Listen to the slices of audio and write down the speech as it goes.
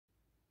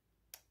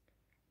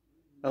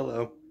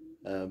Hello,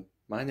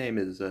 my name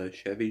is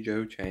Chevy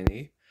Joe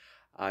Cheney.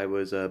 I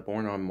was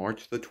born on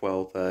March the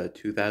 12th,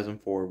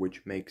 2004,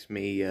 which makes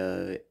me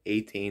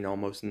 18,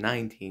 almost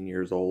 19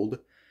 years old.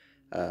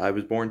 I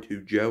was born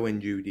to Joe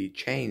and Judy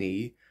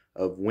Cheney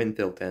of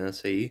Winfield,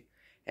 Tennessee,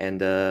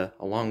 and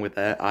along with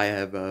that, I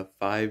have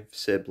five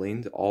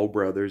siblings, all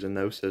brothers and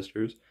no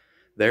sisters.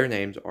 Their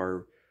names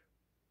are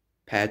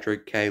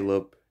Patrick,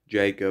 Caleb,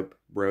 Jacob,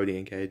 Brody,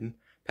 and Caden.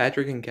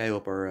 Patrick and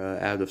Caleb are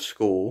out of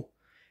school,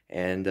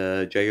 and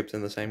Jacob's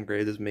in the same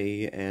grade as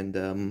me,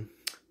 and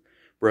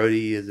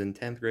Brody is in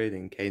 10th grade,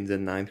 and Caden's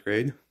in ninth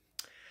grade.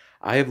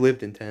 I have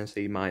lived in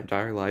Tennessee my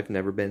entire life,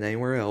 never been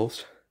anywhere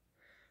else.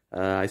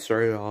 I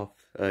started off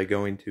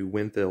going to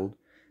Winfield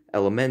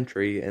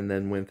Elementary, and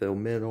then Winfield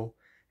Middle,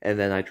 and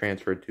then I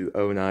transferred to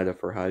Oneida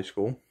for high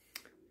school.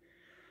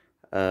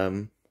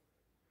 Um,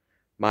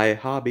 my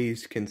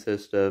hobbies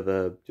consist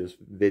of just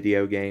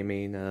video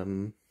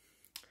gaming,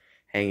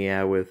 hanging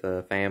out with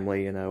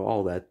family,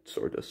 all that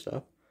sort of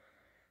stuff.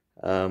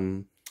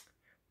 Um,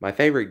 my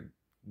favorite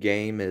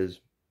game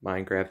is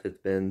Minecraft.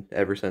 It's been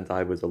ever since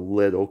I was a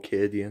little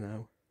kid.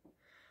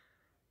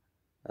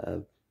 Uh,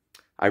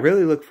 I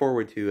really look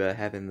forward to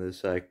having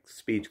this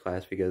speech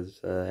class because,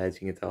 as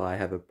you can tell, I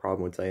have a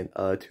problem with saying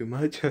too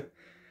much.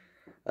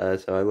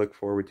 So I look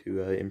forward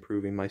to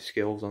improving my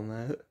skills on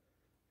that.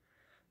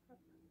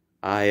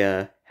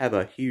 I have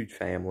a huge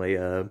family.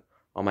 On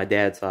my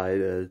dad's side,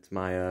 it's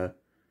my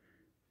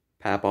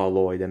Papa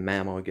Lloyd and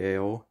Mama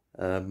Gail,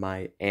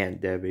 my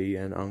Aunt Debbie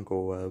and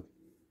Uncle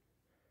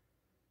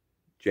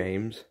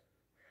James.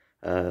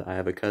 I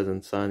have a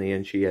cousin Sonny,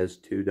 and she has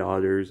two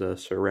daughters,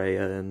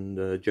 Soraya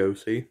and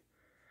Josie.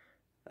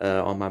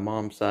 On my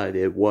mom's side,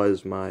 it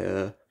was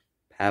my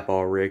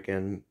Papa Rick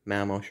and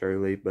Mama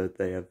Shirley, but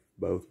they have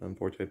both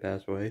unfortunately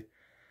passed away.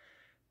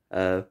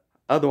 Uh,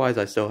 Otherwise,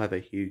 I still have a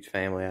huge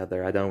family out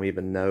there. I don't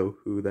even know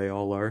who they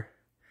all are.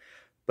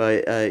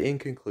 But in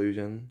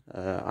conclusion,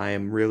 I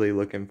am really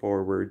looking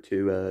forward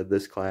to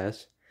this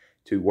class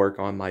to work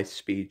on my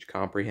speech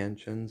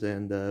comprehensions,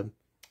 and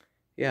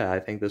yeah,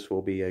 I think this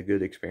will be a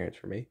good experience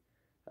for me.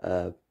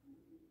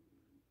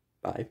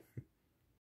 Bye.